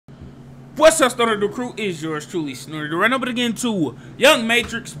What's up, Starter the Crew? Is yours truly, Snorty. Right now, but again to Young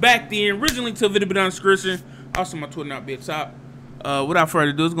Matrix back then. Originally to a video down description. Also, my Twitter not be at top. Without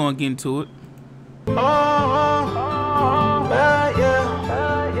further ado, let's go and get into it.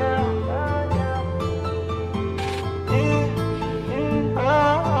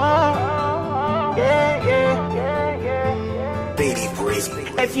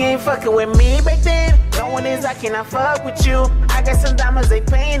 If you ain't fucking with me back then, no one is, I cannot fuck with you. I got some diamonds, they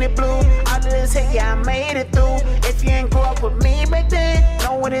painted blue. All of this hate, yeah, I made it through. If you ain't grow up with me back then,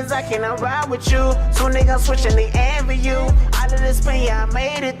 no one is, I cannot ride with you. Soon they gon' switch and they envy you. All of this pain, yeah, I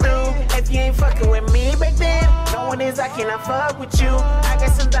made it through. If you ain't fucking with me back then, no one is, I cannot fuck with you. I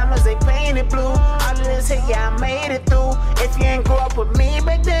got some diamonds, they painted blue. All of this hate, yeah, I made it through. If you ain't grow up with me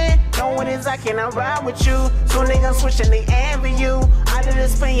back then, no one is, I cannot ride with you. Soon they gon' switch and they envy you. All of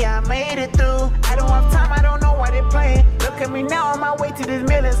this pain, yeah, I made it through. I don't have time, I don't know why they playing. Look at me now on my way to these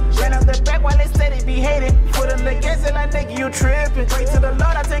millions. Ran up the back while they steady be hating. Put them against it like nigga, you tripping. Pray to the Lord,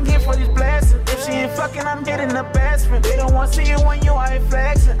 I thank him for these blessings. If she ain't fucking, I'm getting the best friend. They don't want to see you when you are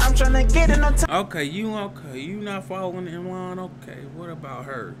flexing. I'm trying to get in on time. Okay, you not following in line. Okay, what about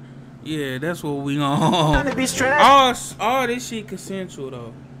her? Yeah, that's what we on. To be stressed. All this shit consensual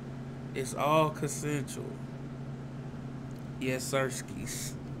though. It's all consensual. Yes, sir,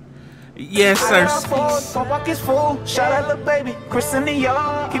 skis. Yes, sir. My pocket's full. Shout out little baby, Chris and the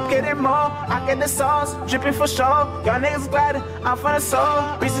y'all. Keep getting more. I get the sauce, dripping for sure. Y'all niggas gliding, I'm from the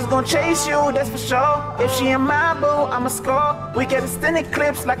soul. Bitches gon' chase you, that's for sure. If she in my boo, I'ma score. We get extended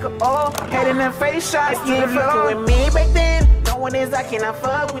clips like a O. Heading in face shots. If you ain't fucking with me back then, no one is, I cannot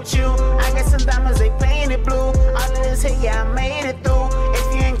fuck with you. I got some diamonds, they painted blue. All of this hate, yeah, I made it through.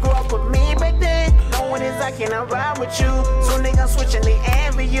 If you ain't grow up with me back then, no one is, I cannot ride with you. Soon they gon' switch and they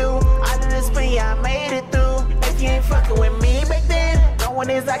envy you. All of this pain, yeah, I made it through. If you ain't fucking with me back then, no one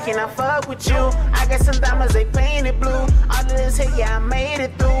is, I cannot fuck with you. I got some diamonds, they painted blue. All of this hate, yeah, I made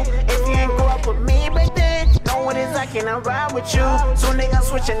it through. If you ain't grow up with me back then, no one is, I cannot ride with you. Soon they gon'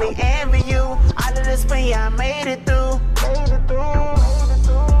 switch and they envy you. All of this pain, yeah, I made it through. Made it through.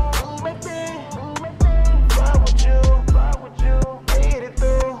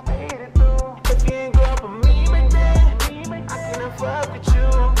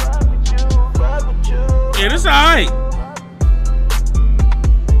 Yeah, it's alright.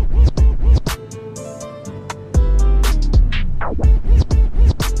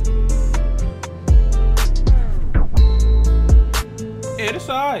 Yeah, it's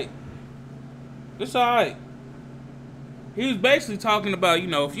alright. It's alright. He was basically talking about, you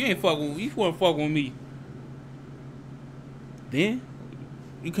know, if you ain't fucking with me, if you want to fuck with me, then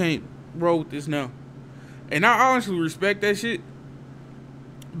you can't roll with this now. And I honestly respect that shit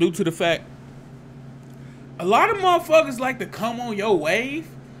due to the fact a lot of motherfuckers like to come on your wave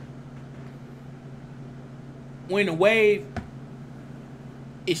when the wave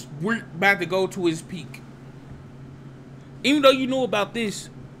is about to go to its peak. Even though you knew about this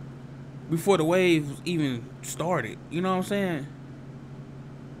before the wave even started, you know what I'm saying?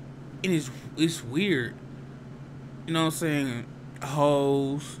 And it's weird. You know what I'm saying?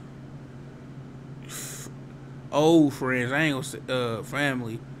 Hoes, old friends. I ain't gonna say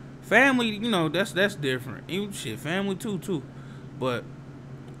family. Family, you know, that's different. Even shit, family too. But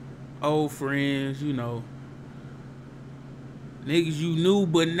old friends, you know, niggas you knew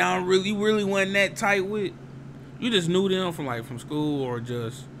but not really wasn't that tight with. You just knew them from school or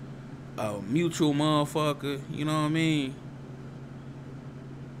just a mutual motherfucker. You know what I mean?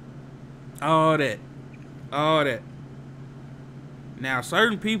 All that. Now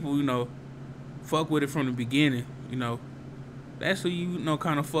certain people, you know, fuck with it from the beginning. You know. That's who you know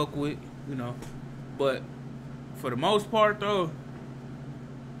kind of fuck with, you know. But for the most part though,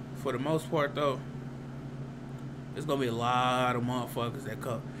 there's gonna be a lot of motherfuckers that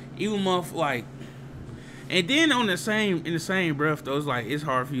come. Even like, and then in the same breath though, it's like it's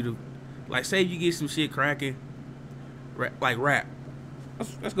hard for you to, like, say if you get some shit cracking, like rap.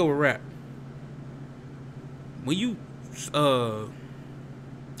 Let's go with rap. When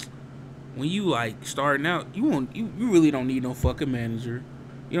you like starting out, you really don't need no fucking manager.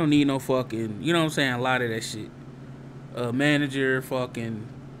 You don't need no fucking, you know what I'm saying, a lot of that shit. Manager, fucking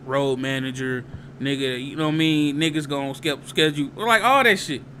road manager, nigga, you know what I mean? Niggas gonna schedule, or like all that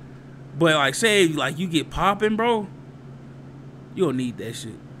shit. But like say like you get popping, bro, you don't need that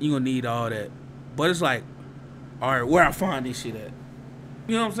shit. You gonna need all that. But it's like, all right, where I find this shit at?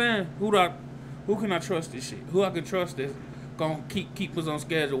 You know what I'm saying? Who can I trust this shit? Who I can trust this? Gonna keep us on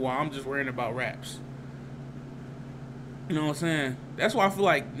schedule while I'm just worrying about raps. You know what I'm saying? That's why I feel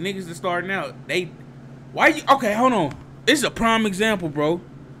like niggas that starting out, okay, hold on. This is a prime example, bro.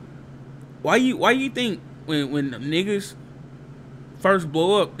 Why you think when the niggas first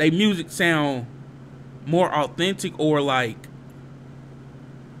blow up, they music sound more authentic or like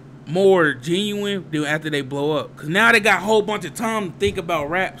more genuine than after they blow up? Cause now they got a whole bunch of time to think about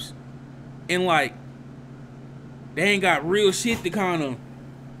raps, and like they ain't got real shit to kind of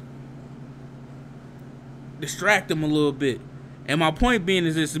distract them a little bit. And my point being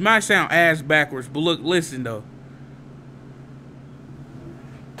is this: it might sound ass backwards, but look, listen though.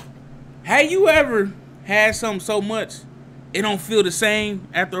 Have you ever had something so much it don't feel the same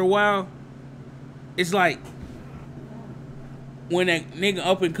after a while? It's like when that nigga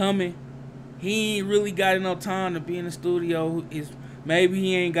up and coming, he ain't really got enough time to be in the studio. Maybe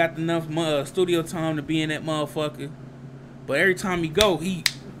he ain't got enough studio time to be in that motherfucker. But every time he go, he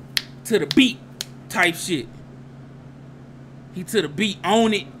to the beat type shit. He to the beat,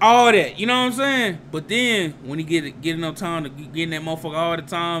 own it, all that. You know what I'm saying? But then when he get enough time to get in that motherfucker all the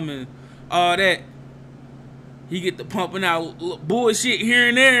time and all that, he get to pumping out bullshit here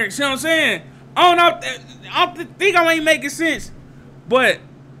and there. See what I'm saying? I don't think I ain't making sense. But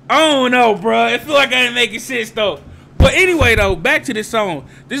I don't know, bro. It feel like I ain't making sense though. But anyway though, back to this song.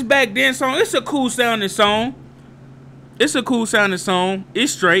 This Back Then song, it's a cool sounding song. It's a cool sounding song.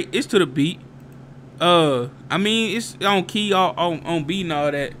 It's straight. It's to the beat. I mean, it's on key, on beat and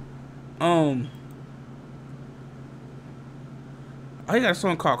all that. I got a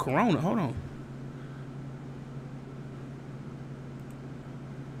song called Corona. Hold on.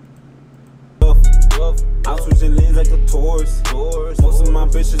 I'm switching lanes like a Taurus. Most of my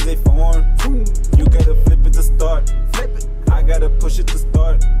bitches, they foreign. You gotta flip it to start. I gotta push it to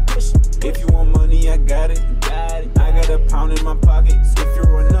start. If you want money, I got it. I got a pound in my pocket. If you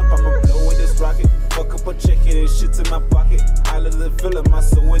run up, I'ma blow with this rocket. Fuck up a chicken and shit in my pocket. I let the fill up my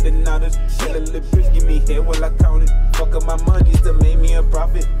soul with the knowledge. Tell a little bitch, give me head while I count it. Fuck up my money to make me a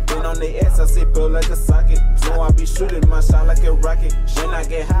profit. Then on the ass, I say blow like a socket. So I be shooting my shot like a rocket. When I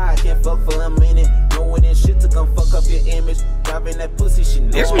get high, I can't fuck for a minute. Knowing this shit to come fuck up your image. Driving that pussy, she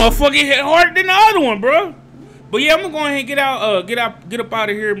know. This motherfucker hit harder than the other one, bro. But yeah, I'm gonna go ahead and get up out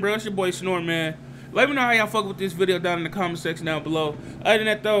of here, bro. It's your boy Snort, man. Let me know how y'all fuck with this video down in the comment section down below. Other than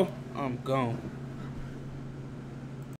that though, I'm gone.